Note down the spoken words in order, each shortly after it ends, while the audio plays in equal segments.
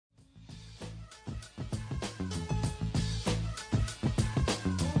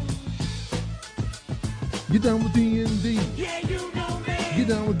Get down with DnD. Yeah, you know me. Get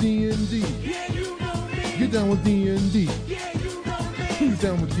down with DnD. Yeah, you know me. Get down with DnD. Yeah, you know me. Who's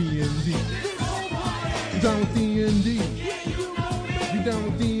down with DnD? This whole party. Get down with DnD. Yeah, you know me. Get down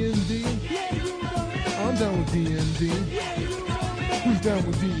with DnD. Yeah, you know me. I'm down with DnD. Yeah, you know me. Who's down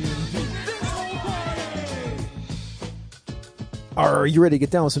with DnD? This whole party. Are you ready to get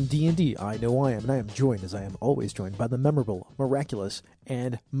down with some D&D? I know I am, and I am joined, as I am always joined, by the memorable, miraculous,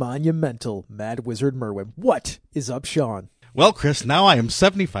 and monumental Mad Wizard Merwin. What is up, Sean? Well, Chris, now I am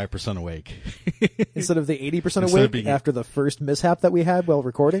 75% awake. Instead of the 80% Instead of awake being- after the first mishap that we had while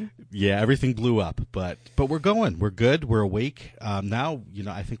recording? Yeah, everything blew up, but we're going. We're good. We're awake. Now,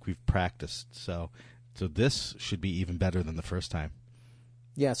 I think we've practiced, so this should be even better than the first time.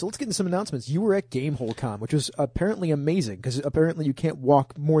 Yeah, so let's get into some announcements. You were at GameholeCon, which was apparently amazing, because apparently you can't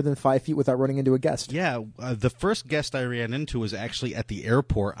walk more than 5 feet without running into a guest. Yeah, the first guest I ran into was actually at the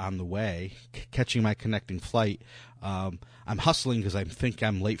airport on the way, catching my connecting flight. I'm hustling because I think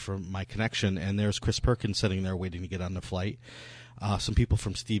I'm late for my connection, and there's Chris Perkins sitting there waiting to get on the flight. Some people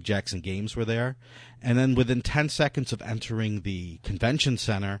from Steve Jackson Games were there. And then within 10 seconds of entering the convention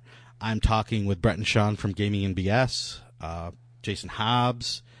center, I'm talking with Brett and Sean from Gaming and BS, Jason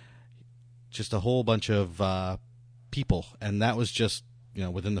Hobbs, just a whole bunch of people. And that was just,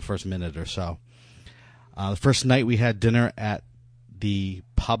 within the first minute or so. The first night we had dinner at the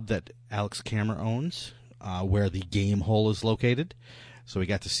pub that Alex Kammer owns, where the Game Hole is located. So we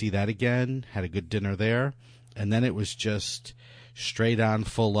got to see that again, had a good dinner there. And then it was just straight on,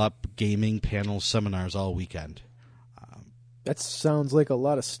 full up gaming panels, seminars all weekend. That sounds like a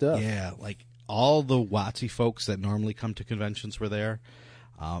lot of stuff. Yeah, like all the WotC folks that normally come to conventions were there.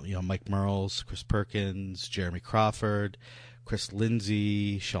 Mike Merles, Chris Perkins, Jeremy Crawford, Chris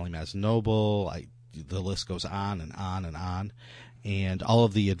Lindsay, Shelley Masnoble. The list goes on and on and on. And all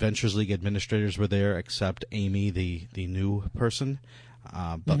of the Adventures League administrators were there except Amy, the new person.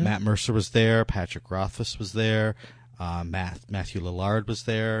 But Matt Mercer was there. Patrick Rothfuss was there. Matthew Lillard was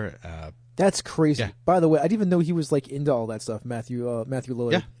there. That's crazy. Yeah. By the way, I didn't even know he was into all that stuff, Matthew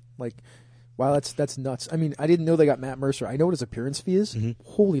Lillard. Yeah. Wow, that's nuts. I mean, I didn't know they got Matt Mercer. I know what his appearance fee is.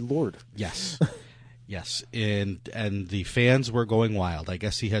 Holy Lord. Yes. Yes, and the fans were going wild. I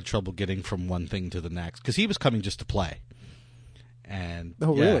guess he had trouble getting from one thing to the next because he was coming just to play. And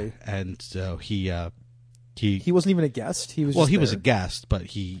really? And so he wasn't even a guest. He was was a guest, but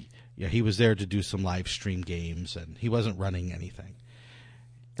he was there to do some live stream games, and he wasn't running anything.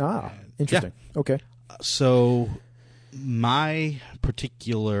 Interesting. Yeah. Okay. So my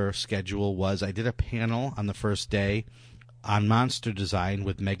particular schedule was I did a panel on the first day on monster design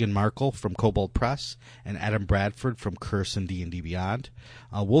with Megan Markle from Kobold Press and Adam Bradford from Curse and D&D Beyond.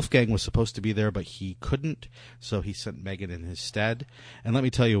 Wolfgang was supposed to be there, but he couldn't, so he sent Megan in his stead. And let me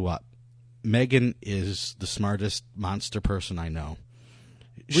tell you what, Megan is the smartest monster person I know.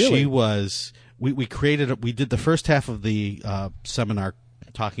 Really? She was. We did the first half of the seminar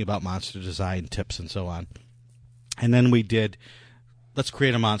talking about monster design tips and so on, and then we did let's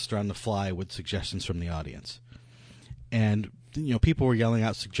create a monster on the fly with suggestions from the audience. And, people were yelling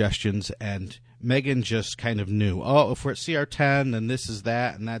out suggestions, and Megan just kind of knew, if we're at CR10, then this is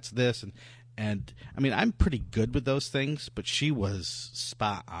that, and that's this. And I mean, I'm pretty good with those things, but she was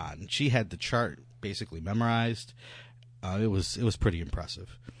spot on. She had the chart basically memorized. It was pretty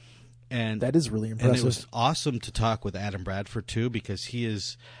impressive. And that is really impressive. And it was awesome to talk with Adam Bradford, too, because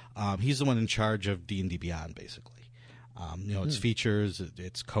he's the one in charge of D&D Beyond, basically. Its features,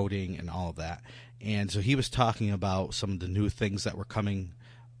 its coding, and all of that. And so he was talking about some of the new things that were coming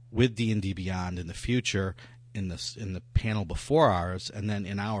with D&D Beyond in the future in the panel before ours. And then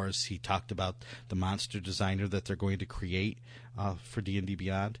in ours, he talked about the monster designer that they're going to create for D&D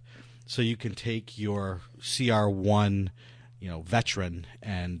Beyond. So you can take your CR1, veteran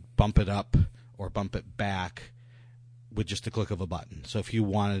and bump it up or bump it back with just a click of a button. So if you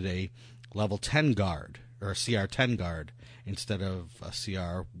wanted a level 10 guard or a CR10 guard instead of a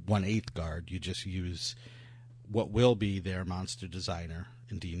CR1/8 guard, you just use what will be their monster designer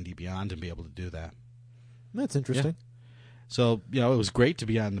in D&D Beyond and be able to do that. That's interesting. Yeah. So, it was great to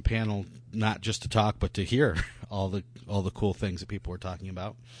be on the panel, not just to talk, but to hear all the cool things that people were talking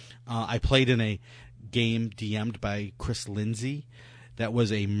about. I played in a game DM'd by Chris Lindsay that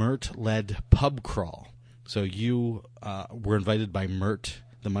was a Mert-led pub crawl. So you were invited by Mert,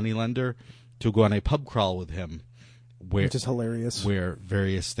 the moneylender, to go on a pub crawl with him. Which is hilarious. Where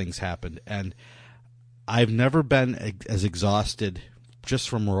various things happened. And I've never been as exhausted just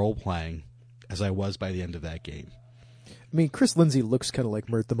from role-playing as I was by the end of that game. I mean, Chris Lindsay looks kind of like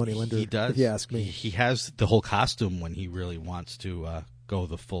Mert the moneylender. He does. If you ask me. He has the whole costume when he really wants to go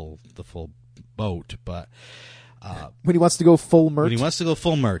the full boat, but When he wants to go full mert. when he wants to go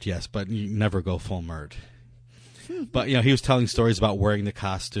full mert, yes, but you never go full mert. But he was telling stories about wearing the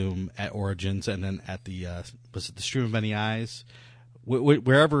costume at Origins, and then at the was it the Stream of Many Eyes,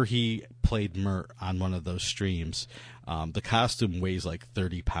 wherever he played Mert on one of those streams. The costume weighs like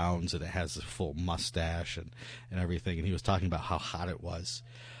 30 pounds, and it has a full mustache and everything. And he was talking about how hot it was.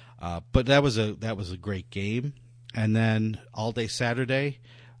 But that was a great game. And then all day Saturday,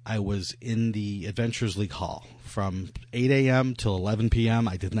 I was in the Adventures League Hall from 8 a.m. till 11 p.m.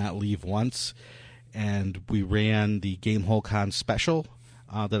 I did not leave once. And we ran the Game Hole Con special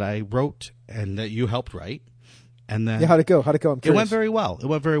that I wrote and that you helped write. And then How'd it go? I'm curious. It went very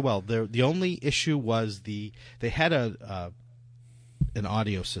well. The only issue was they had an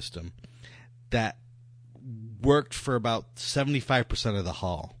audio system that worked for about 75% of the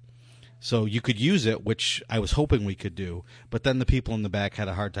hall. So you could use it, which I was hoping we could do, but then the people in the back had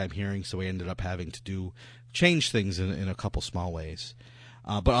a hard time hearing, so we ended up having to change things in a couple small ways.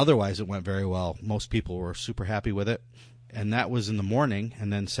 But otherwise, it went very well. Most people were super happy with it, and that was in the morning.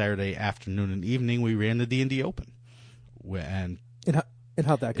 And then Saturday afternoon and evening, we ran the D&D Open, and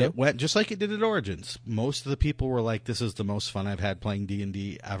how'd that go? it went just like it did at Origins. Most of the people were like, "This is the most fun I've had playing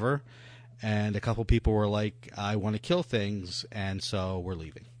D&D ever," and a couple people were like, "I want to kill things, and so we're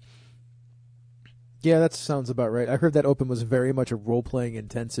leaving." Yeah, that sounds about right. I heard that Open was very much a role-playing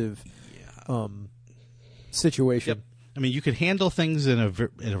intensive situation. Yep. I mean, you could handle things in a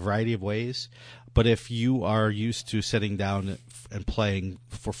variety of ways, but if you are used to sitting down and playing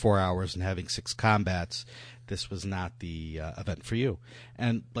for 4 hours and having 6 combats, this was not the event for you.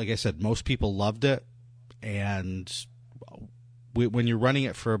 And like I said, most people loved it, and when you're running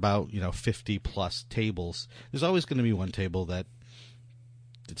it for about 50 plus tables, there's always going to be one table that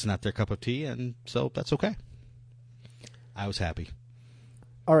it's not their cup of tea, and so that's okay. I was happy.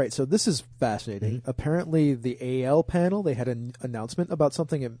 All right, so this is fascinating. Mm-hmm. Apparently, the AL panel, they had an announcement about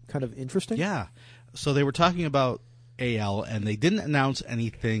something kind of interesting. Yeah. So they were talking about AL, and they didn't announce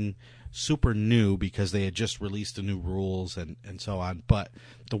anything super new because they had just released the new rules and so on. But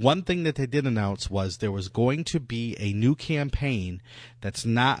the one thing that they did announce was there was going to be a new campaign that's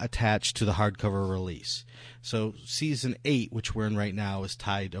not attached to the hardcover release. So Season 8, which we're in right now, is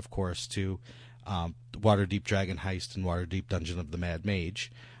tied, of course, to Waterdeep Dragon Heist and Waterdeep Dungeon of the Mad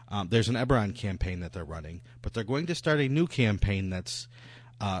Mage. There's an Eberron campaign that they're running, but they're going to start a new campaign that's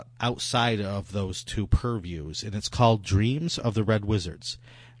outside of those two purviews, and it's called Dreams of the Red Wizards.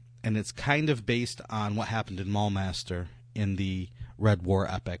 And it's kind of based on what happened in Maulmaster in the Red War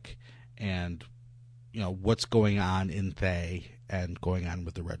epic, and what's going on in Thay and going on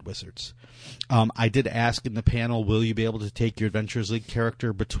with the Red Wizards. I did ask in the panel, will you be able to take your Adventures League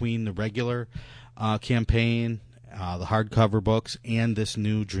character between the regular campaign, the hardcover books, and this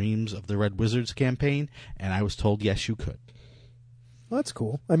new Dreams of the Red Wizards campaign? And I was told, yes, you could. Well, that's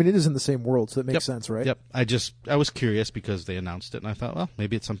cool. I mean, it is in the same world, so it makes sense, right? Yep. I was curious because they announced it, and I thought, well,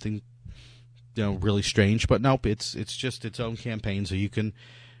 maybe it's something really strange, but nope, it's just its own campaign. So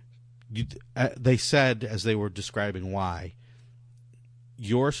they said, as they were describing why,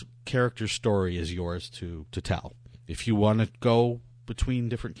 your character's story is yours to tell. If you want to go between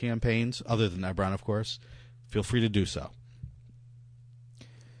different campaigns, other than Eberron, of course, feel free to do so.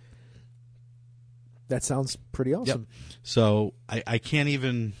 That sounds pretty awesome. Yep. So I can't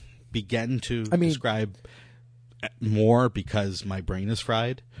even begin to describe more because my brain is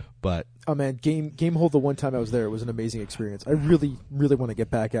fried. But oh man, Game Hold, the one time I was there, it was an amazing experience. I really, really want to get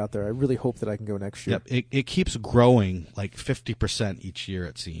back out there. I really hope that I can go next year. Yep, it keeps growing like 50% each year,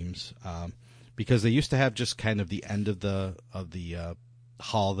 it seems, because they used to have just kind of the end of the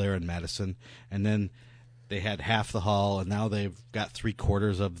hall there in Madison, and then they had half the hall, and now they've got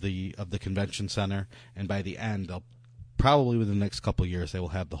 3/4 of the convention center, and by the end, they'll probably within the next couple of years they will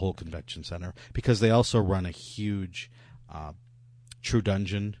have the whole convention center, because they also run a huge True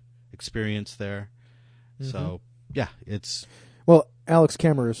Dungeon experience there. Mm-hmm. So yeah, it's Alex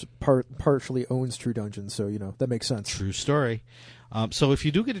Cameras partially owns True Dungeon, so that makes sense. True story. So if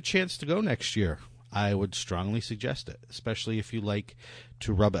you do get a chance to go next year, I would strongly suggest it, especially if you like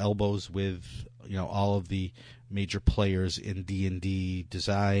to rub elbows with all of the major players in D&D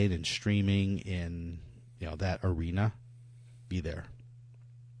design and streaming in that arena. Be there.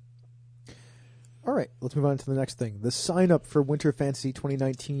 All right, let's move on to the next thing. The sign-up for Winter Fantasy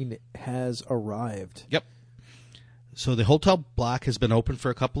 2019 has arrived. Yep. So the hotel block has been open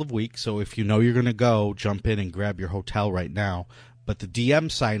for a couple of weeks, so if you know you're going to go, jump in and grab your hotel right now. But the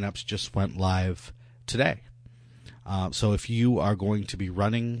DM sign-ups just went live today. So if you are going to be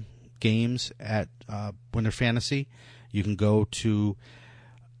running games at Winter Fantasy, you can go to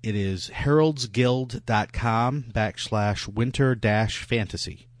It is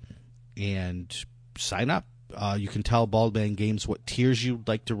heraldsguild.com/winter-fantasy. And sign up. You can tell Bald Man Games what tiers you'd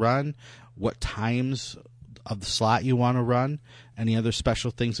like to run, what times of the slot you want to run, any other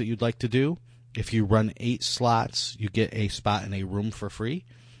special things that you'd like to do. If you run 8 slots, you get a spot in a room for free.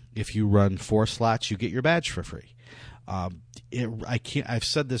 If you run 4 slots, you get your badge for free. I've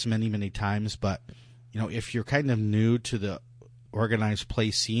said this many, many times, but if you're kind of new to the organized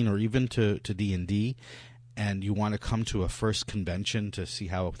play scene or even to D&D, and you want to come to a first convention to see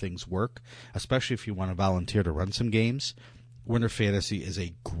how things work, especially if you want to volunteer to run some games, Winter Fantasy is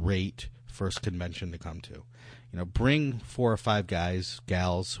a great first convention to come to. Bring 4 or 5 guys,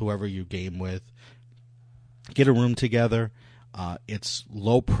 gals, whoever you game with. Get a room together. It's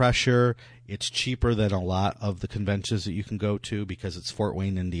low pressure. It's cheaper than a lot of the conventions that you can go to because it's Fort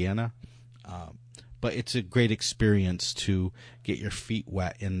Wayne, Indiana. But it's a great experience to get your feet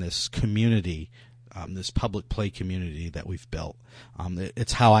wet in this community, this public play community that we've built.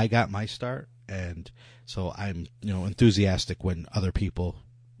 It's how I got my start, and so I'm enthusiastic when other people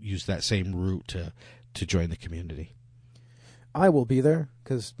use that same route to join the community. I will be there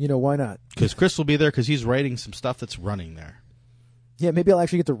because why not? Because Chris will be there because he's writing some stuff that's running there. Yeah, maybe I'll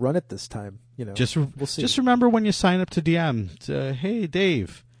actually get to run it this time. We'll see. Just remember when you sign up to DM, hey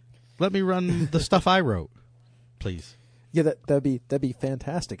Dave, let me run the stuff I wrote, please. Yeah, that'd be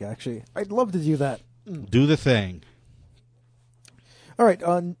fantastic. Actually, I'd love to do that. Do the thing. All right.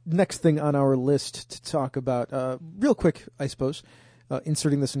 Next thing on our list to talk about, real quick, I suppose,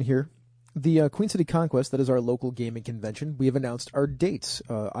 inserting this in here. The Queen City Conquest, that is our local gaming convention, we have announced our dates.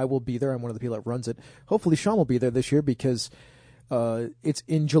 I will be there. I'm one of the people that runs it. Hopefully Sean will be there this year because it's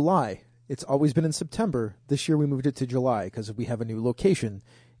in July. It's always been in September. This year we moved it to July because we have a new location.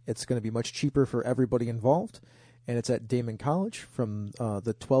 It's going to be much cheaper for everybody involved, and it's at Damon College from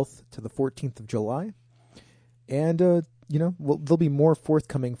the 12th to the 14th of July. And, there'll be more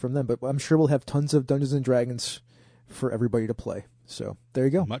forthcoming from them, but I'm sure we'll have tons of Dungeons & Dragons for everybody to play. So there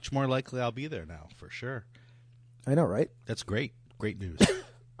you go. Much more likely I'll be there now, for sure. I know, right? That's great. Great news.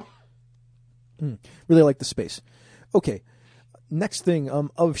 Really like the space. Okay. Next thing,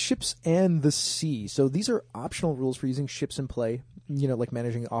 of ships and the sea. So these are optional rules for using ships in play, like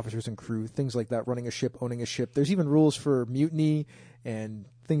managing officers and crew, things like that, running a ship, owning a ship. There's even rules for mutiny and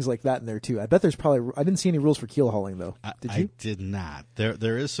things like that in there, too. I bet there's probably... I didn't see any rules for keel hauling, though. Did you? I did not.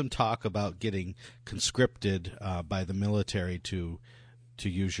 There is some talk about getting conscripted by the military to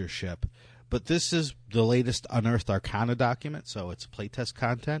use your ship. But this is the latest Unearthed Arcana document, so it's playtest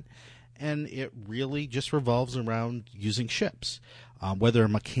content. And it really just revolves around using ships, whether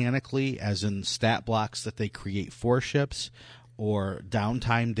mechanically, as in stat blocks that they create for ships, or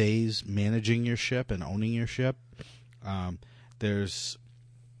downtime days managing your ship and owning your ship. There's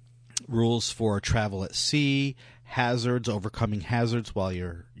rules for travel at sea, hazards, overcoming hazards while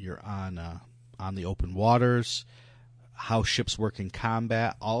you're on the open waters, how ships work in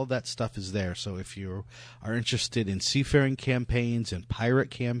combat. All of that stuff is there. So if you are interested in seafaring campaigns and pirate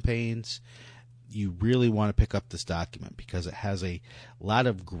campaigns, you really want to pick up this document because it has a lot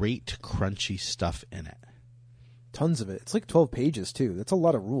of great crunchy stuff in it. Tons of it. It's like 12 pages too. That's a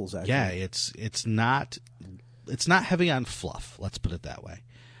lot of rules, actually. Yeah, it's not heavy on fluff. Let's put it that way.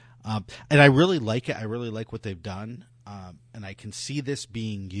 And I really like it. I really like what they've done. And I can see this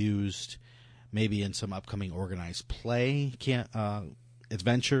being used maybe in some upcoming organized play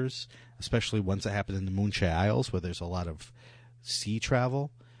adventures, especially ones that happen in the Moonshine Isles where there's a lot of sea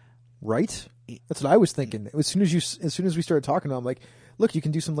travel. Right? That's what I was thinking. As soon as we started talking, I'm like, look, you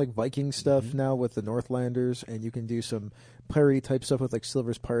can do some like Viking stuff now with the Northlanders, and you can do some pirate type stuff with like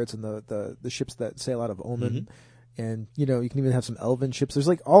Silver's Pirates and the ships that sail out of Omen. And, you can even have some elven ships. There's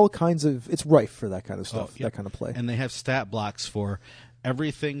like all kinds of... It's rife for that kind of stuff, that kind of play. And they have stat blocks for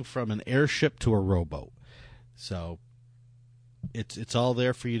everything from an airship to a rowboat. So it's all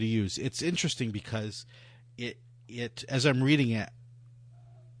there for you to use. It's interesting because it as I'm reading it,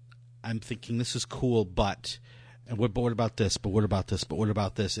 I'm thinking this is cool, but what about this? But what about this? But what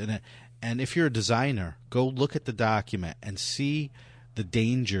about this? And if you're a designer, go look at the document and see the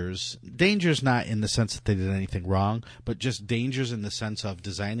dangers. Dangers not in the sense that they did anything wrong, but just dangers in the sense of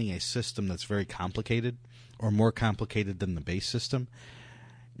designing a system that's very complicated or more complicated than the base system.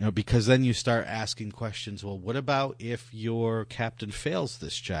 Because then you start asking questions, well, what about if your captain fails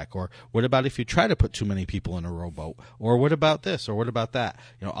this check? Or what about if you try to put too many people in a rowboat? Or what about this? Or what about that?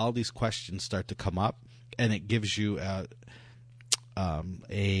 All these questions start to come up, and it gives you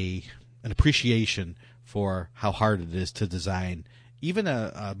an appreciation for how hard it is to design even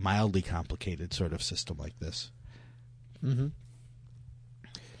a mildly complicated sort of system like this. Mm-hmm.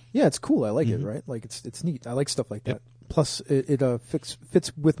 Yeah, it's cool. I like it. Mhm. Right, like it's neat. I like stuff like Yep. that. Plus, it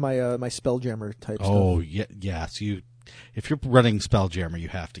fits with my my Spelljammer type Oh, stuff. yes. If you're running Spelljammer, you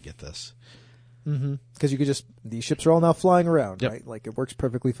have to get this. Because you could just these ships are all now flying around, Yep. right? Like it works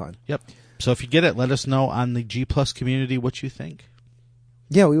perfectly fine. Yep. So if you get it, let us know on the G Plus community what you think.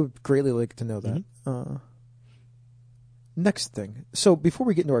 Yeah, we would greatly like to know that. Mm-hmm. Next thing. So before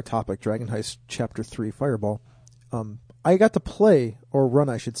we get into our topic, Dragon Heist Chapter 3 Fireball, I got to play, or run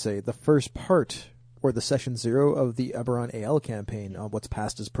I should say, the first part, or the Session 0 of the Eberron AL campaign, what's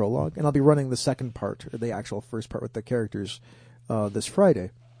passed as prologue, and I'll be running the second part, or the actual first part with the characters, this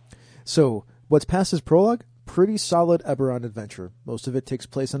Friday. So, what's passed as prologue? Pretty solid Eberron adventure. Most of it takes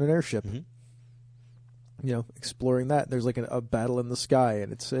place on an airship. Mm-hmm. You know, exploring that. There's like a battle in the sky,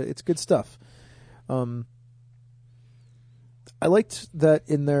 and it's good stuff. I liked that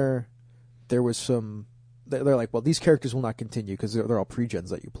in there was some. They're like, well, these characters will not continue because they're all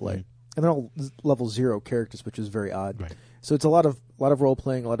pre-gens that you play, and they're all level 0 characters, which is very odd. Right. So it's a lot of role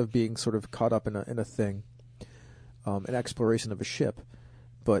playing, a lot of being sort of caught up in a thing, an exploration of a ship.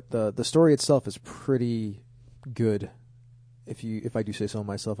 But the story itself is pretty good. If I do say so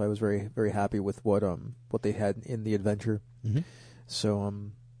myself, I was very very happy with what they had in the adventure. Mm-hmm. So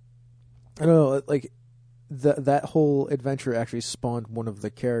I don't know, like that whole adventure actually spawned one of the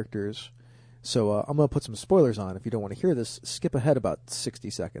characters. So I'm gonna put some spoilers on. If you don't want to hear this, skip ahead about 60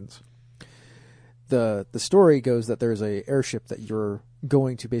 seconds. The story goes that there's a airship that you're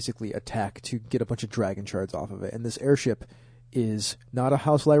going to basically attack to get a bunch of dragon shards off of it, and this airship is not a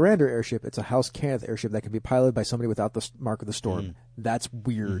House Lyrander airship. It's a House Canath airship that can be piloted by somebody without the Mark of the Storm. Mm. That's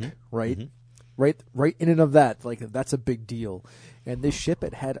weird, Mm-hmm. right? Mm-hmm. Right in and of that, like that's a big deal. And this ship,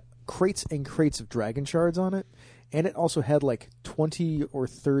 it had crates and crates of dragon shards on it, and it also had like 20 or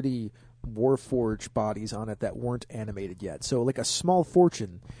 30 Warforged bodies on it that weren't animated yet. So like a small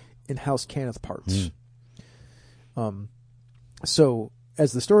fortune in House Canath parts. So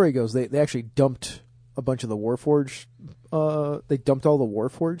as the story goes, they actually dumped a bunch of the Warforged. They dumped all the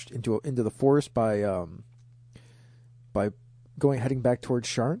Warforged into the forest by heading back towards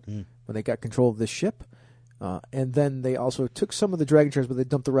Sharn when they got control of this ship. And then they also took some of the dragon shards, but they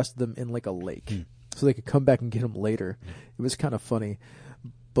dumped the rest of them in like a lake, so they could come back and get them later. It was kind of funny,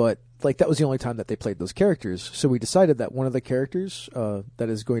 but like that was the only time that they played those characters. So we decided that one of the characters that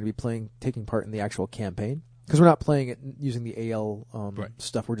is going to be taking part in the actual campaign, because we're not playing it using the AL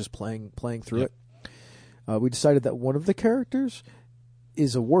stuff, we're just playing through it. We decided that one of the characters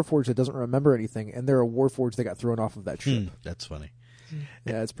is a Warforged that doesn't remember anything, and they're a Warforged that got thrown off of that ship. That's funny.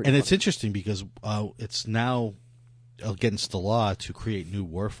 Yeah, it's pretty. And funny. it's interesting because it's now against the law to create new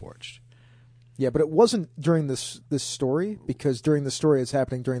Warforged. Yeah, but it wasn't during this story, because during the story it's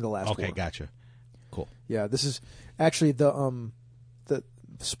happening during the last war. Okay, gotcha. Cool. Yeah, this is actually the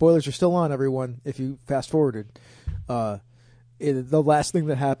spoilers are still on, everyone. If you fast forwarded, the last thing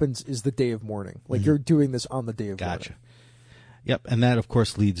that happens is the day of mourning. Like you're doing this on the day of Gotcha. mourning. Yep, and that, of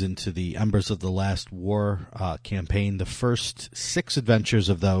course, leads into the Embers of the Last War campaign. The first 6 adventures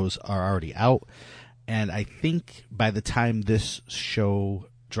of those are already out, and I think by the time this show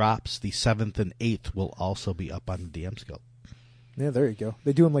drops, the 7th and 8th will also be up on the DM Scope. Yeah, there you go.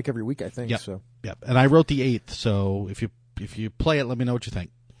 They do them like every week, I think. Yep. So, Yep, and I wrote the 8th, so if you play it, let me know what you think.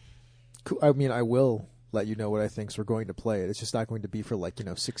 cool. I mean, I will let you know what I think. So we're going to play it. It's just not going to be for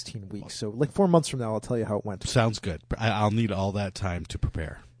 16 weeks. So like 4 months from now, I'll tell you how it went. Sounds good. I'll need all that time to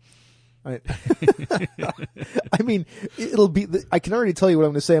prepare. I mean, it'll be. I can already tell you what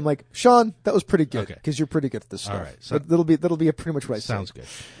I'm going to say. I'm like, Sean, that was pretty good, Okay. because you're pretty good at this stuff. All right, so- But that'll be pretty much what I say. Sounds good.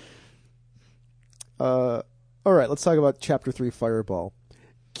 All right, let's talk about Chapter 3 Fireball.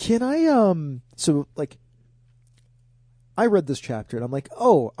 Can I so like I read this chapter and I'm like,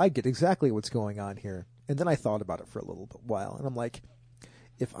 "Oh, I get exactly what's going on here." And then I thought about it for a little while, and I'm like,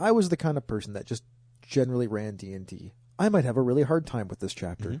 if I was the kind of person that just generally ran D&D, I might have a really hard time with this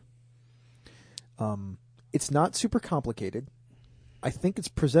chapter. It's not super complicated. I think it's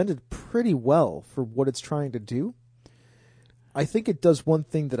presented pretty well for what it's trying to do. I think it does one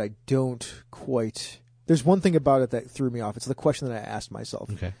thing that I don't quite... There's one thing about it that threw me off. It's the question that I asked myself.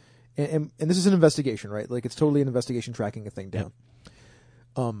 Okay. And this is an investigation, right? Like, it's totally an investigation, tracking a thing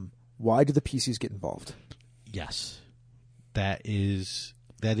down. Why do the PCs get involved? Yes. That is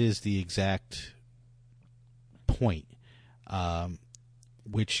the exact point,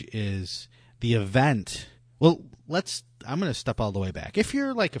 which is the event. Well, I'm going to step all the way back. If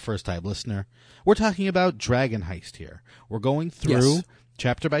you're like a first-time listener, we're talking about Dragon Heist here. We're going through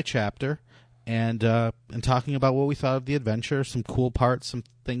chapter by chapter and talking about what we thought of the adventure, some cool parts, some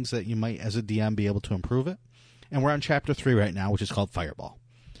things that you might, as a DM, be able to improve it. And we're on chapter 3 right now, which is called Fireball.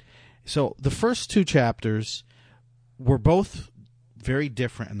 So the first two chapters were both very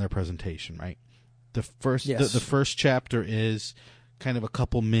different in their presentation, right? The first Yes. the first chapter is kind of a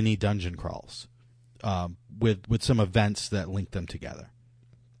couple mini dungeon crawls with some events that link them together.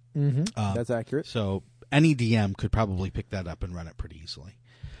 Mm-hmm. That's accurate. So any DM could probably pick that up and run it pretty easily.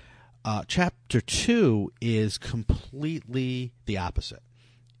 Chapter 2 is completely the opposite.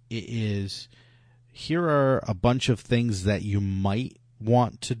 It is, here are a bunch of things that you might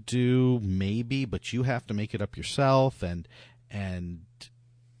want to do, maybe, but you have to make it up yourself, and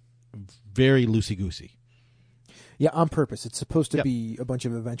very loosey-goosey. Yeah, on purpose. It's supposed to Yep. be a bunch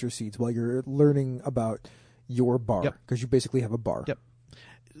of adventure seeds while you're learning about your bar, Yep. because you basically have a bar. Yep.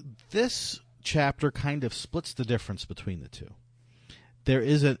 This chapter kind of splits the difference between the two. There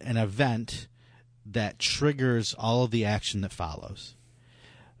is an event that triggers all of the action that follows.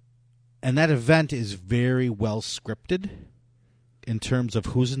 And that event is very well scripted in terms of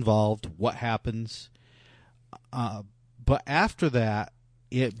who's involved, what happens. But after that,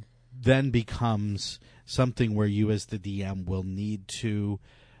 it then becomes something where you as the DM will need to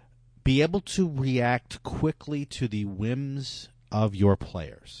be able to react quickly to the whims of your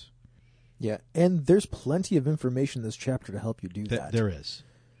players. Yeah, and there's plenty of information in this chapter to help you do that. There is.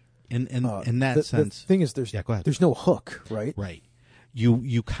 In that sense. The thing is, there's Yeah, go ahead. There's no hook, right? Right.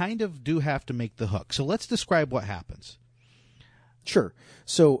 You kind of do have to make the hook. So let's describe what happens. Sure.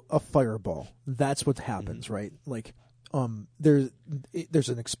 So a fireball. That's what happens, right? Like, there's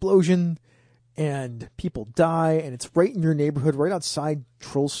an explosion, and people die, and it's right in your neighborhood, right outside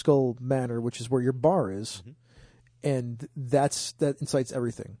Troll Skull Manor, which is where your bar is, and that incites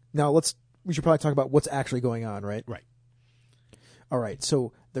everything. Now we should probably talk about what's actually going on, right? Right. All right.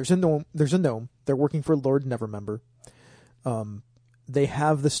 So there's a gnome. They're working for Lord Nevermember. They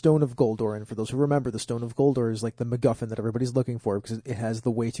have the Stone of Goldor, and for those who remember, the Stone of Goldor is like the MacGuffin that everybody's looking for because it has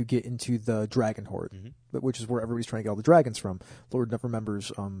the way to get into the Dragon Hoard, which is where everybody's trying to get all the dragons from. Lord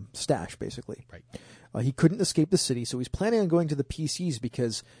Nevermember's stash, basically. Right. He couldn't escape the city, so he's planning on going to the PCs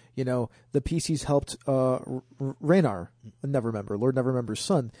because, the PCs helped Raynar, Nevermember, Lord Nevermember's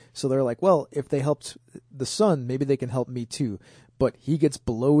son. So they're like, well, if they helped the son, maybe they can help me too. But he gets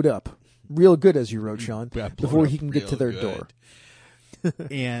blowed up real good, as you wrote, Sean, Yeah, before he can get to their door.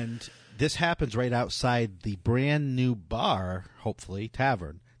 And this happens right outside the brand new bar, hopefully,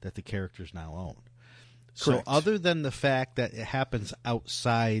 tavern, that the characters now own. So Correct. other than the fact that it happens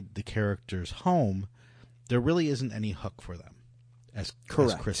outside the character's home, there really isn't any hook for them, as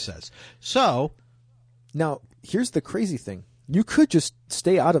Correct. Chris says. So, Now, here's the crazy thing. You could just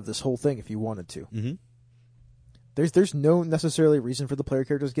stay out of this whole thing if you wanted to. mhm. There's no necessarily reason for the player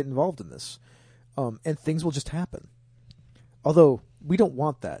characters to get involved in this. And things will just happen. Although, we don't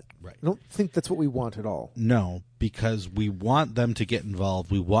want that. Right. I don't think that's what we want at all. No, because we want them to get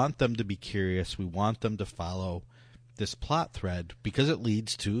involved. We want them to be curious. We want them to follow this plot thread because it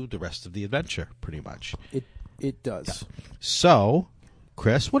leads to the rest of the adventure, pretty much. It does. So,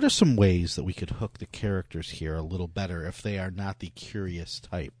 Chris, what are some ways that we could hook the characters here a little better if they are not the curious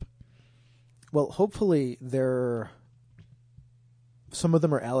type? Well, hopefully some of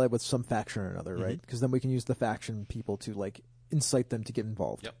them are allied with some faction or another, right? Because then we can use the faction people to incite them to get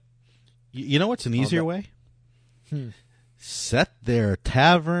involved. Yep. You know what's an easier that- way? Set their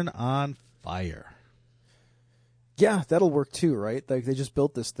tavern on fire. Yeah, that'll work too, right? Like they just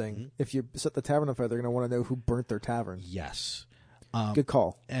built this thing. If you set the tavern on fire, they're going to want to know who burnt their tavern. Yes. Good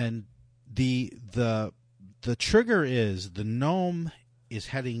call. And the trigger is the gnome is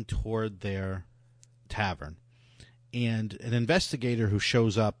heading toward their tavern, and an investigator who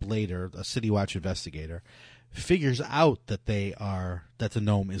shows up later, a City Watch investigator, figures out that the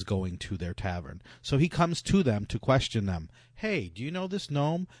gnome is going to their tavern. So he comes to them to question them. Hey, do you know this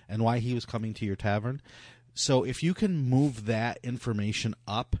gnome and why he was coming to your tavern? So if you can move that information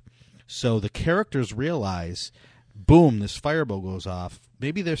up so the characters realize, boom, this fireball goes off.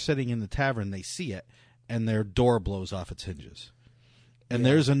 Maybe they're sitting in the tavern, they see it, and their door blows off its hinges. And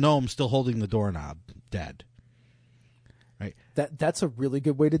there's a gnome still holding the doorknob, dead. Right? That's a really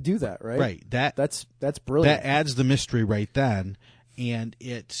good way to do that, right? Right. That's brilliant. That adds the mystery right then, and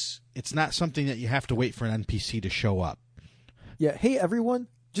it's not something that you have to wait for an NPC to show up. Yeah. Hey, everyone,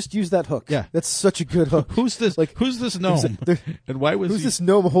 just use that hook. Yeah. That's such a good hook. Who's this gnome? And why was Who's he... this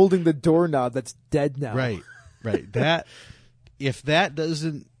gnome holding the doorknob that's dead now? Right. That if that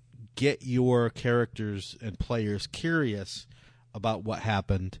doesn't get your characters and players curious about what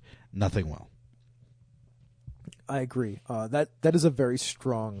happened, nothing will. I agree. That is a very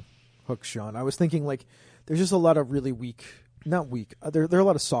strong hook, Sean. I was thinking there's just a lot of really weak, not weak. There are a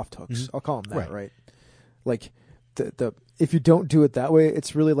lot of soft hooks. I'll call them that, right? Like the if you don't do it that way,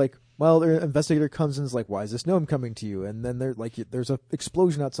 it's really like, Well, the investigator comes in and is like, why is this gnome coming to you? And then they're like, there's a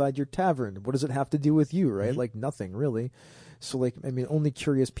explosion outside your tavern. What does it have to do with you, right? Like, nothing, really. So, like, I mean, only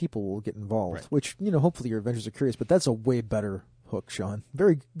curious people will get involved, Right. which, hopefully your adventures are curious, but that's a way better hook, Sean.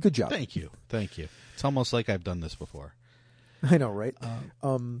 Very good job. Thank you. It's almost like I've done this before. I know, right?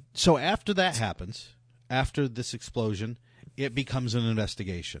 So after that happens, after this explosion, it becomes an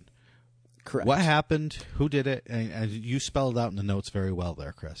investigation. Correct. What happened? Who did it? And you spelled it out in the notes very well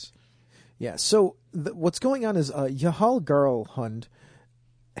there, Chris. Yeah, so what's going on is Yahal Garlhund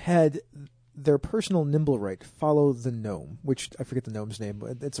had their personal Nimblewright follow the gnome, which I forget the gnome's name,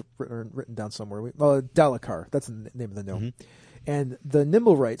 but it's written down somewhere. Dalakar, that's the name of the gnome. And the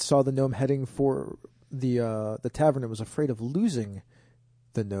Nimblewright saw the gnome heading for the tavern and was afraid of losing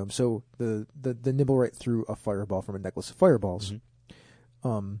the gnome, so the Nimblewright threw a fireball from a necklace of fireballs.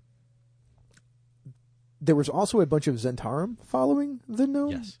 There was also a bunch of Zentarum following the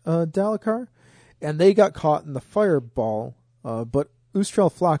gnome, Yes. Dalakar, and they got caught in the fireball, but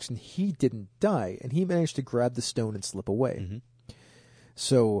Ustrel Floxen, he didn't die, and he managed to grab the stone and slip away.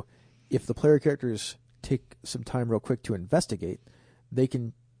 So if the player characters take some time real quick to investigate, they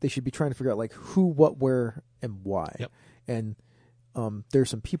should be trying to figure out like who, what, where, and why. Yep. And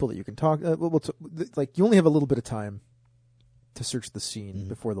there's some people that you can talk. Like you only have a little bit of time to search the scene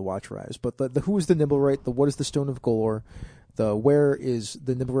before the watch arrives. But the who is the Nimblewright, the what is the Stone of Golor, the where is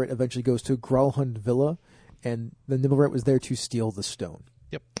the Nimblewright eventually goes to Growlhund Villa, and the Nimblewright was there to steal the stone.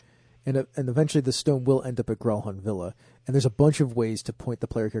 Yep. And eventually the stone will end up at Growlhund Villa. And there's a bunch of ways to point the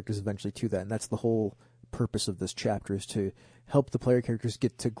player characters eventually to that. And that's the whole purpose of this chapter, is to help the player characters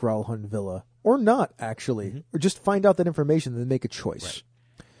get to Growlhund Villa. Or not, actually. Or just find out that information and then make a choice. Right.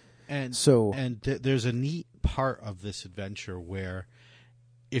 And so, there's a neat part of this adventure where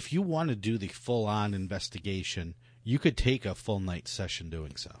if you want to do the full-on investigation, you could take a full night session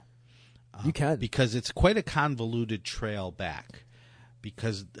doing so. You can. Because it's quite a convoluted trail back.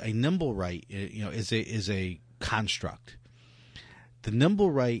 Because a Nimblewright, is a construct. The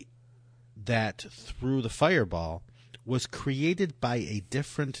Nimblewright that threw the fireball was created by a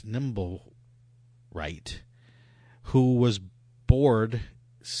different Nimblewright who was bored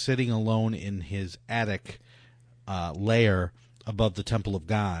sitting alone in his attic lair above the Temple of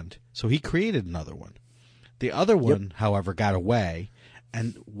Gond. So he created another one. The other one, however, got away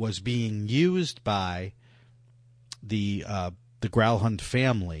and was being used by the Growlhund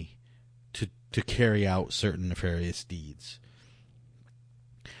family to carry out certain nefarious deeds.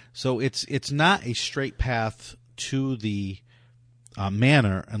 So it's not a straight path to the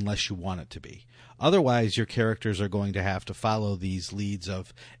manor unless you want it to be. Otherwise, your characters are going to have to follow these leads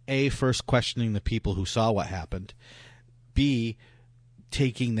of A, first questioning the people who saw what happened, B,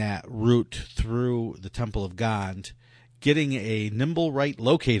 taking that route through the Temple of Gond, getting a Nimblewright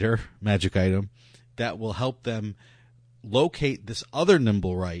locator magic item that will help them locate this other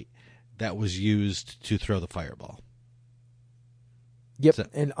Nimblewright that was used to throw the fireball. Yep. So,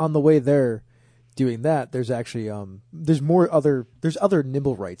 and on the way there, doing that, there's actually there's other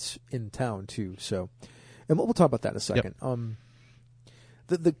Nimblewrights in town too. So, and we'll talk about that in a second.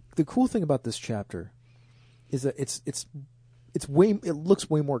 Yep. The cool thing about this chapter is that it looks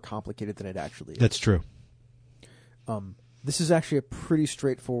way more complicated than it actually is. that's true. This is actually a pretty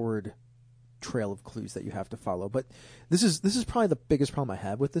straightforward trail of clues that you have to follow. But this is probably the biggest problem I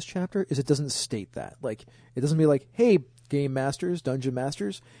have with this chapter is it doesn't state that. Like, it doesn't be like, hey, game masters, dungeon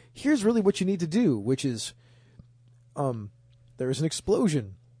masters, here's really what you need to do, which is there's an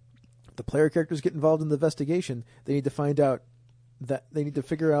explosion. The player characters get involved in the investigation. They need to figure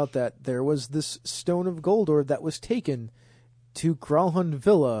out that there was this stone of Goldor that was taken to Growlhund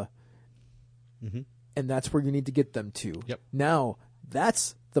Villa, and that's where you need to get them to. Yep. Now,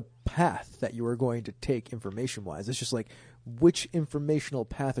 that's the path that you are going to take information-wise. It's just like, which informational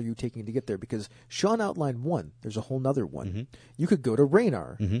path are you taking to get there? Because Sean outlined one. There's a whole nother one. You could go to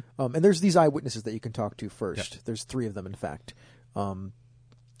Raynar. And there's these eyewitnesses that you can talk to first. Yep. There's 3 of them, in fact.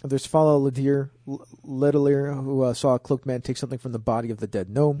 There's Fala Ledelier, who saw a cloaked man take something from the body of the dead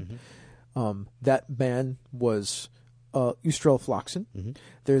gnome. That man was Ustrel Floxen.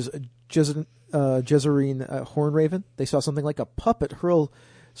 There's Jezerine Hornraven. They saw something like a puppet hurl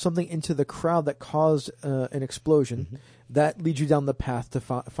something into the crowd that caused an explosion. That leads you down the path to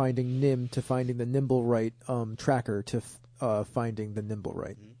finding Nim, to finding the Nimblewright tracker, to finding the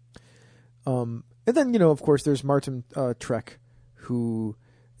Nimblewright. And then, of course, there's Martin Trek, who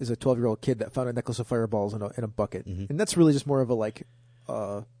is a 12-year-old kid that found a necklace of fireballs in a bucket. And that's really just more of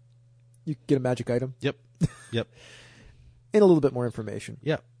a, you get a magic item. Yep. And a little bit more information.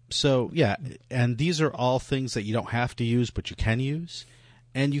 Yep. So, yeah, and these are all things that you don't have to use, but you can use.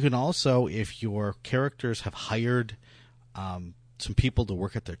 And you can also, if your characters have hired some people to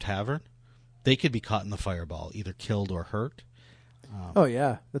work at their tavern, they could be caught in the fireball, either killed or hurt. Oh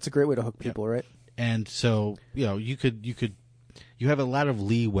yeah, that's a great way to hook people, right? And so, you have a lot of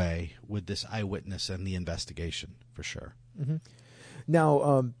leeway with this eyewitness and the investigation, for sure. Mm-hmm.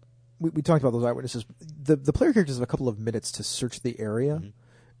 Now, we talked about those eyewitnesses. The player characters have a couple of minutes to search the area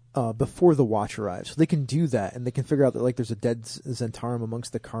before the watch arrives. So they can do that, and they can figure out that there's a dead Zentarum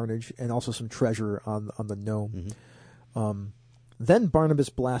amongst the carnage, and also some treasure on the gnome. Mm-hmm. Then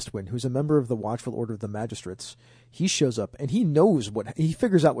Barnabas Blastwind, who's a member of the Watchful Order of the Magistrates, he shows up, and he knows he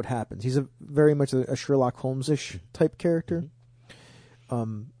figures out what happens. He's very much a Sherlock Holmes-ish type character.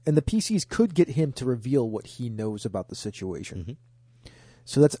 Mm-hmm. And the PCs could get him to reveal what he knows about the situation. Mm-hmm.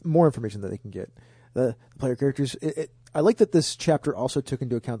 So that's more information that they can get. The player characters, I like that this chapter also took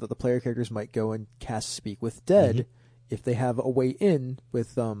into account that the player characters might go and cast Speak with Dead mm-hmm. if they have a way in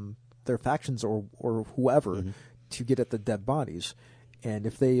with their factions or whoever mm-hmm. to get at the dead bodies. And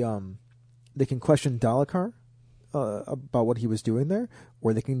if they can question Dalakar about what he was doing there,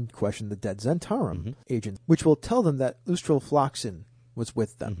 or they can question the dead Zentarum mm-hmm. agent, which will tell them that Ustral Floxin was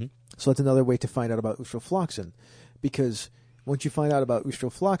with them. Mm-hmm. So that's another way to find out about Ustral Floxin, because once you find out about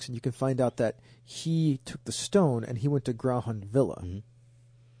Ustral Floxin, you can find out that he took the stone and he went to Grauhund Villa. Mm-hmm.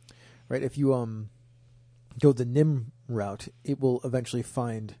 Right? If you go the Nim route, it will eventually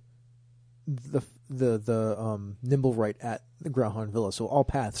find the Nimblewright at the Grauhund Villa. So all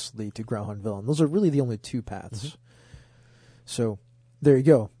paths lead to Grauhund Villa, and those are really the only two paths. Mm-hmm. So there you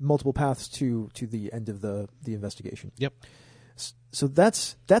go, multiple paths to the end of the investigation. Yep. So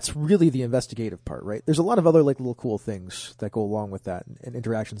that's really the investigative part, right? There's a lot of other little cool things that go along with that and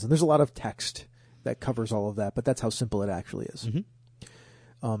interactions, and there's a lot of text that covers all of that, but that's how simple it actually is.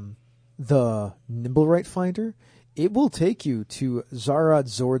 Mm-hmm. The Nimblewright Finder, it will take you to Zarad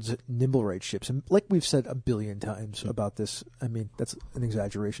Zord's Nimblewright ships, and like we've said a billion times mm-hmm. about this, I mean that's an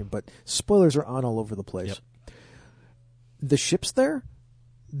exaggeration, but spoilers are on all over the place. Yep. The ships there,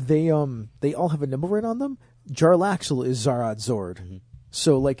 they all have a Nimblewright on them. Jarlaxle is Zarad Zord. Mm-hmm.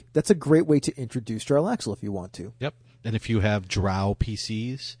 So, that's a great way to introduce Jarlaxle if you want to. Yep. And if you have Drow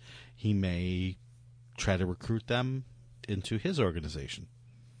PCs, he may try to recruit them into his organization.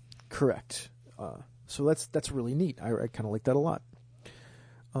 Correct. So that's really neat. I kind of like that a lot.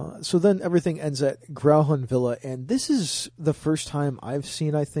 So then everything ends at Grauhund Villa, and this is the first time I've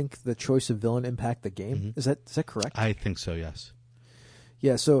seen, I think, the choice of villain impact the game. Mm-hmm. Is that correct? I think so, yes.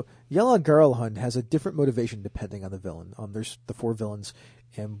 Yeah, so Yala Garlhund has a different motivation depending on the villain. There's the 4 villains,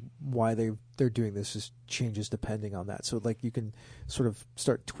 and why they're doing this changes depending on that. So you can sort of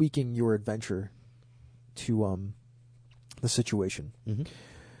start tweaking your adventure to the situation. Mm-hmm.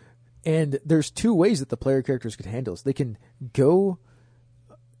 And there's 2 ways that the player characters could handle this. They can go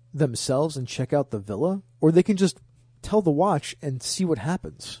themselves and check out the villa, or they can just tell the watch and see what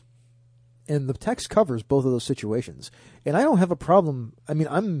happens. And the text covers both of those situations. And I don't have a problem. I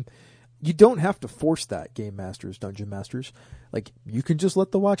mean, you don't have to force that, Game Masters, Dungeon Masters. You can just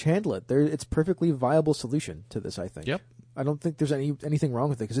let the watch handle it. It's a perfectly viable solution to this, I think. Yep. I don't think there's anything wrong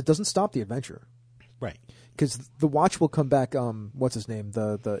with it, because it doesn't stop the adventure. Right. Because the watch will come back, what's his name?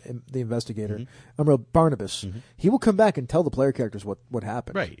 The investigator. Mm-hmm. Barnabas. Mm-hmm. He will come back and tell the player characters what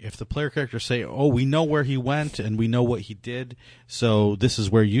happened. Right. If the player characters say, oh, we know where he went and we know what he did, so this is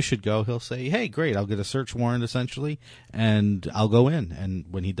where you should go, he'll say, hey, great, I'll get a search warrant, essentially, and I'll go in. And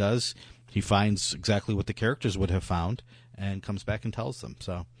when he does, he finds exactly what the characters would have found and comes back and tells them.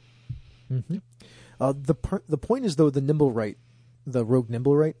 So, mm-hmm. The point is, though, the rogue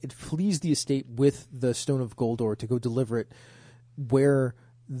Nimblewright, it flees the estate with the Stone of Goldor to go deliver it where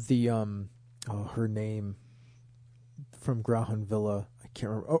the her name from Grauhund Villa, I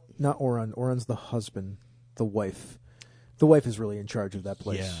can't remember. Oh, not Oran. Oran's the husband. The wife. The wife is really in charge of that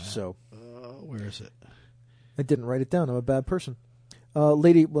place. Yeah. So where is it? I didn't write it down. I'm a bad person.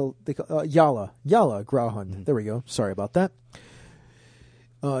 Lady, well, they call Yala Grauhund. Mm-hmm. There we go. Sorry about that.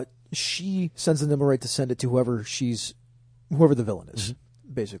 She sends the Nimblewright to send it to whoever the villain is,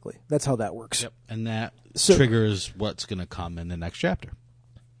 mm-hmm. basically. That's how that works. Yep, and that triggers what's going to come in the next chapter.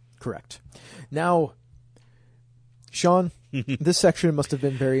 Correct. Now, Sean, this section must have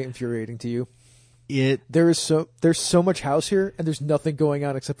been very infuriating to you. There's so much house here, and there's nothing going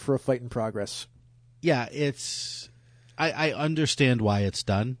on except for a fight in progress. Yeah, I understand why it's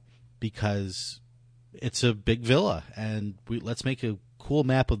done, because it's a big villa, and let's make a cool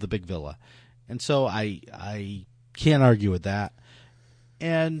map of the big villa. And so I can't argue with that.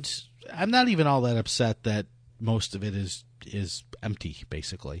 And I'm not even all that upset that most of it is empty,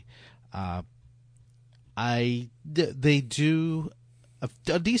 basically. They do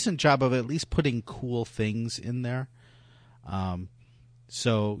a decent job of at least putting cool things in there.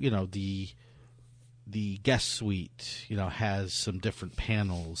 So the guest suite, has some different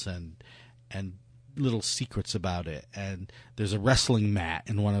panels and little secrets about it, and there's a wrestling mat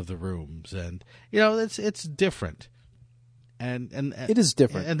in one of the rooms, and it's different, and It is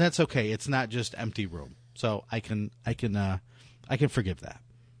different, and that's okay. It's not just empty room, so I can forgive that.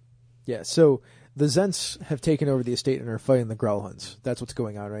 Yeah, so the Zents have taken over the estate and are fighting the Growlhunts. That's what's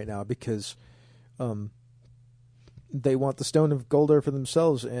going on right now because they want the Stone of Goldor for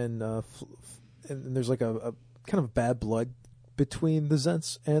themselves, and there's like a kind of bad blood between the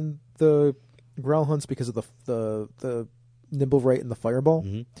Zents and the Growlhunts because of the Nimblewright and the Fireball.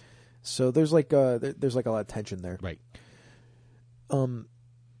 Mm-hmm. So there's like a lot of tension there. Right.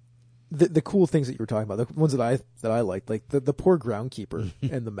 The cool things that you were talking about, the ones that I liked, like the poor groundkeeper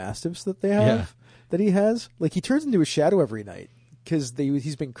and the mastiffs that they have, that he has, like he turns into a shadow every night because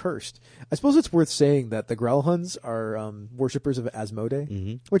he's been cursed. I suppose it's worth saying that the Growlhunts are worshippers of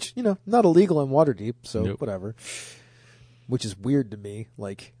Asmodee, which not illegal in Waterdeep, so Nope. whatever. Which is weird to me.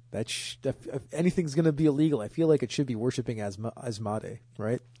 Like if anything's going to be illegal, I feel like it should be worshiping Asmodee,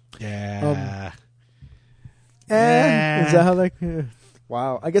 right? Yeah. Is that how that?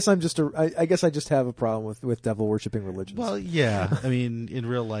 Wow, I guess I just have a problem with devil worshipping religions. Well, yeah. I mean, in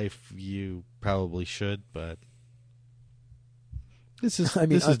real life, you probably should, but this is.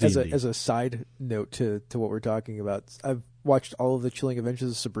 D&D. As a side note to what we're talking about, I've watched all of the Chilling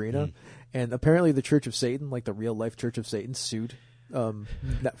Adventures of Sabrina, and apparently the Church of Satan, like the real life Church of Satan, sued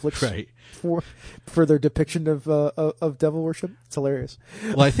Netflix Right. for their depiction of devil worship. It's hilarious.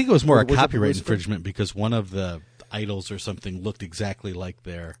 Well, I think it was more Or a worship copyright Lucifer. infringement because one of the idols or something looked exactly like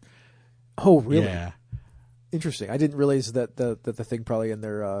their. Oh, really? Yeah. Interesting. I didn't realize that the thing probably in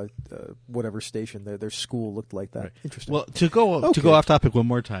their whatever station, their school looked like that. Right. Interesting. Well, to go off topic one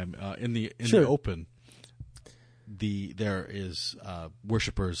more time, in the Sure. open, there is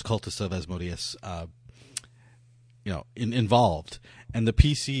worshippers, cultists of Asmodeus, involved, and the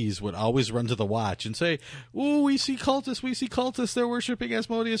PCs would always run to the watch and say, "Ooh, we see cultists, they're worshiping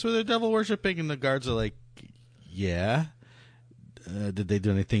Asmodeus or they're devil worshiping," and the guards are like, "Yeah, did they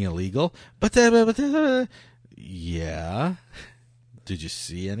do anything illegal?" Yeah. Did you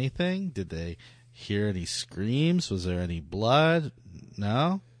see anything? Did they hear any screams? Was there any blood?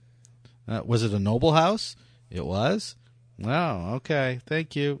 No. Was it a noble house? It was. Oh, okay.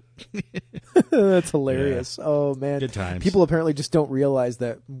 Thank you. That's hilarious. Yeah. Oh, man. Good times. People apparently just don't realize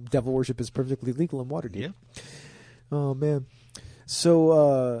that devil worship is perfectly legal in Waterdeep. Yeah. Oh, man.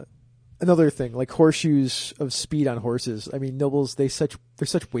 So, another thing, like horseshoes of speed on horses. I mean, nobles, they're such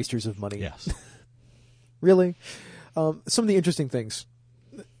wasters of money. Yes. Really? Some of the interesting things,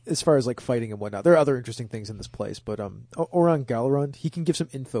 as far as like fighting and whatnot, there are other interesting things in this place, but Oran Galrond, he can give some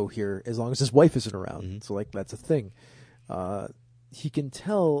info here as long as his wife isn't around. Mm-hmm. So like that's a thing. He can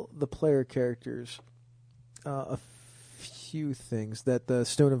tell the player characters a few things, that the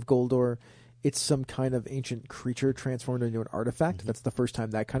Stone of Goldor, it's some kind of ancient creature transformed into an artifact. Mm-hmm. That's the first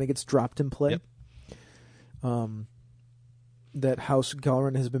time that kind of gets dropped in play. Yep. That House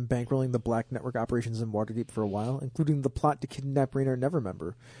Galrond has been bankrolling the black network operations in Waterdeep for a while, including the plot to kidnap Raynor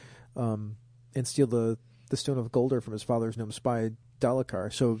Nevermember and steal the Stone of Goldor from his father's gnome spy,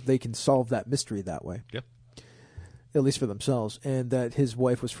 Dalakar, so they can solve that mystery that way. Yep. At least for themselves. And that his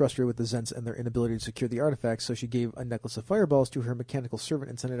wife was frustrated with the Zents and their inability to secure the artifacts, so she gave a necklace of fireballs to her mechanical servant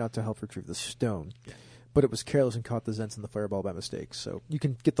and sent it out to help retrieve the stone. Yeah. But it was careless and caught the Zents in the fireball by mistake. So you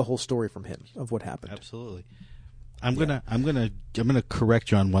can get the whole story from him of what happened. Absolutely. I'm gonna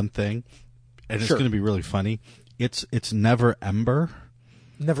correct you on one thing, and it's gonna be really funny. It's Never Ember.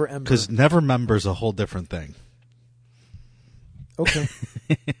 Never Ember. Because Nevermember's a whole different thing. Okay.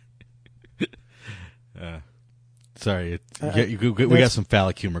 Sorry, we got some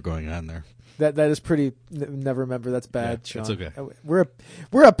phallic humor going on there. That is pretty. Nevermember. That's bad, yeah, Sean. It's okay. We're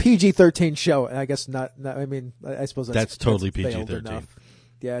a PG-13 show, and I guess not. I mean, I suppose that's totally failed PG-13. enough.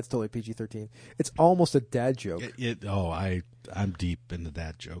 Yeah, it's totally PG-13. It's almost a dad joke. I'm deep in the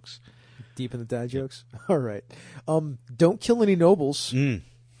dad jokes. Deep in the dad jokes? All right. Don't kill any nobles.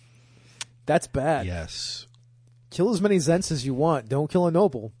 That's bad. Yes. Kill as many Zents as you want. Don't kill a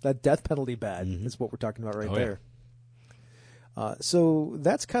noble. That death penalty bad is what we're talking about right there. Yeah. So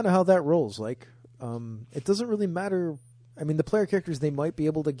that's kind of how that rolls. Like, it doesn't really matter. I mean, the player characters, they might be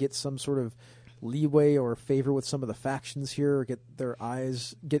able to get some sort of leeway or favor with some of the factions here, or get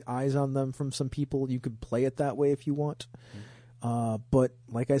eyes on them from some people. You could play it that way if you want. But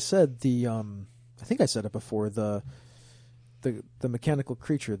like I said, I think I said it before, the mechanical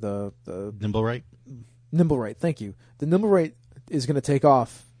creature, the Nimblewright? Nimblewright, thank you. The Nimblewright is going to take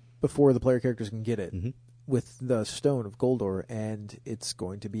off before the player characters can get it Mm-hmm. with the Stone of Goldor, and it's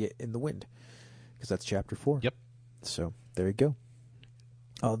going to be in the wind because that's Chapter 4. Yep. So there you go.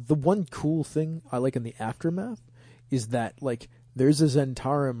 The one cool thing I like in the aftermath is that like there's a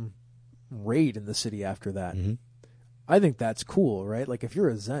Zentarum raid in the city after that. Mm-hmm. I think that's cool, right? Like if you're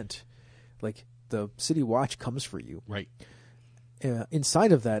a Zent, like the City Watch comes for you. Right.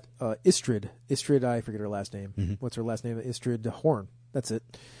 Inside of that, Istrid, I forget her last name. Mm-hmm. What's her last name? Istrid Horn. That's it.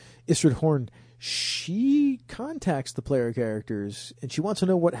 Istrid Horn. She contacts the player characters, and she wants to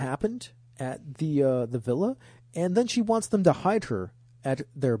know what happened at the villa, and then she wants them to hide her at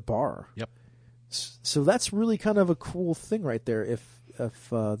their bar. Yep. So that's really kind of a cool thing right there. If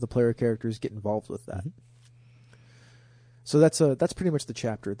the player characters get involved with that. Mm-hmm. So that's pretty much the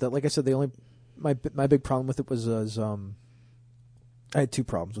chapter. That, like I said, my big problem with it was I had two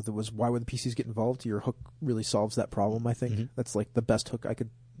problems with it. Was why would the PCs get involved? Your hook really solves that problem. I think that's like the best hook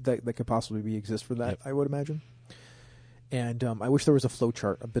that could possibly exist for that. Yep. I would imagine. And I wish there was a flow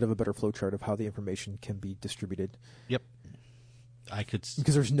chart, a bit of a better flow chart of how the information can be distributed. Yep. I could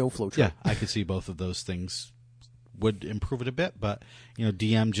Because there's no flow chart. Yeah, I could see both of those things would improve it a bit, but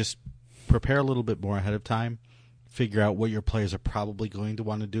DM, just prepare a little bit more ahead of time. Figure out what your players are probably going to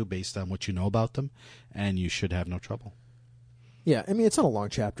want to do based on what you know about them, and you should have no trouble. Yeah, I mean, it's not a long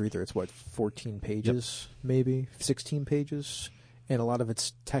chapter either. It's, 14 pages, maybe, 16 pages, and a lot of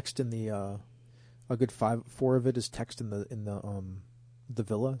it's text in the, a good 4 of it is text in the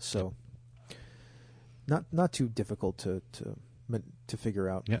villa, so not too difficult to figure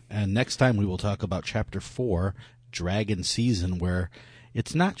out. Yeah, and next time we will talk about Chapter 4, Dragon Season, where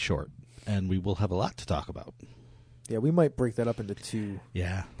it's not short, and we will have a lot to talk about. Yeah, we might break that up into 2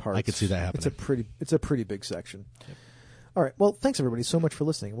 parts. I could see that happening. It's a pretty big section. Yep. All right, well, thanks everybody so much for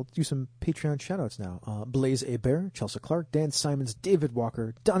listening. We'll do some Patreon shoutouts now. Blaze Bear, Chelsea Clark, Dan Simons, David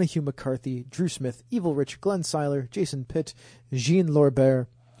Walker, Donahue McCarthy, Drew Smith, Evil Rich, Glenn Seiler, Jason Pitt, Jean Lorbert,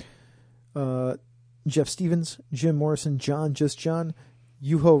 Jeff Stevens, Jim Morrison, John Juho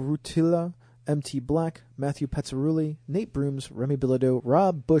Rutila, MT Black, Matthew Pezzarulli, Nate Brooms, Remy Bilodeau,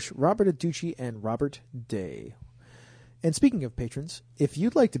 Rob Bush, Robert Aducci, and Robert Day. And speaking of patrons, if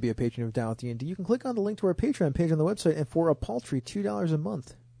you'd like to be a patron of DwDnD, you can click on the link to our Patreon page on the website, and for a paltry $2 a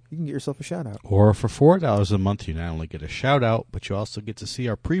month, you can get yourself a shout-out. Or for $4 a month, you not only get a shout-out, but you also get to see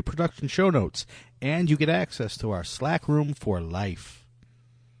our pre-production show notes, and you get access to our Slack room for life.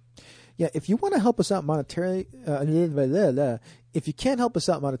 Yeah, if you want to help us out monetarily, if you can't help us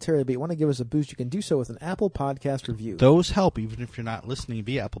out monetarily, but you want to give us a boost, you can do so with an Apple Podcast review. Those help, even if you're not listening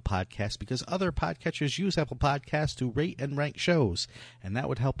via Apple Podcasts, because other podcatchers use Apple Podcasts to rate and rank shows, and that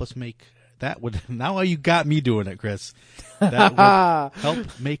would help us make... Now you got me doing it, Chris. That would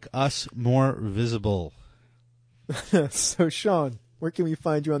help make us more visible. So, Sean, where can we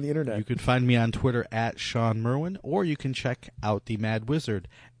find you on the internet? You can find me on Twitter at Sean Merwin, or you can check out the Mad Wizard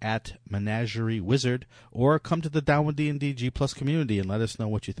at Menagerie Wizard, or come to the DwDnD G+ community and let us know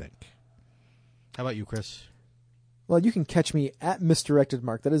what you think. How about you, Chris? Well, you can catch me at Misdirected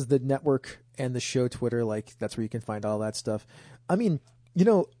Mark. That is the network and the show Twitter. That's where you can find all that stuff. I mean,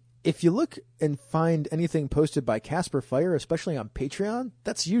 if you look and find anything posted by Casper Fire, especially on Patreon,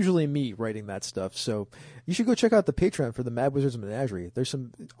 that's usually me writing that stuff. So you should go check out the Patreon for the Mad Wizards Menagerie. There's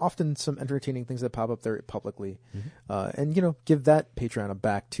often some entertaining things that pop up there publicly, and give that Patreon a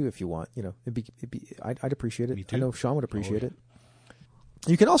back too if you want. I'd appreciate it. Me too. I know Sean would appreciate it.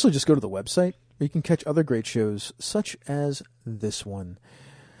 You can also just go to the website where you can catch other great shows such as this one.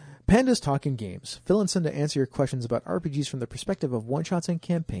 Pandas Talking Games. Fill and send to answer your questions about RPGs from the perspective of one-shots and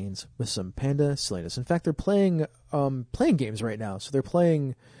campaigns with some panda silliness. In fact, they're playing games right now. So they're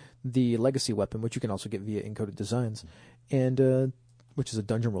playing the Legacy Weapon, which you can also get via Encoded Designs, and which is a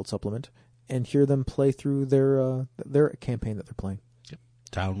Dungeon World supplement, and hear them play through their campaign that they're playing. Yep.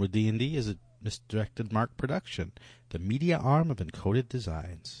 DwDnD is a Misdirected Mark production, the media arm of Encoded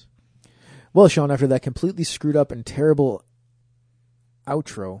Designs. Well, Sean, after that completely screwed up and terrible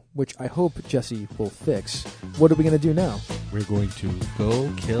outro, which I hope Jesse will fix, what are we going to do now? We're going to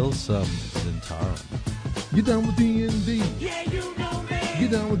go kill some Zentarum. Get down with D&D. Yeah, you know me.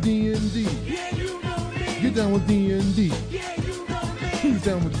 Get down with D&D. Yeah, you know me. Get down with D&D. Yeah, you know me. Who's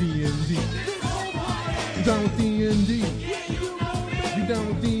down with D&D? This whole party. Down with D&D. Yeah, you know me. You down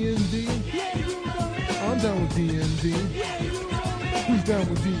with D&D? Yeah, you know me. I'm down with D&D. Yeah, you know me. Who's down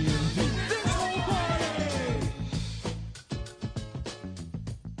with D&D? This whole party.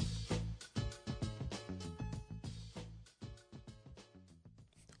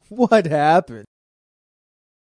 What happened?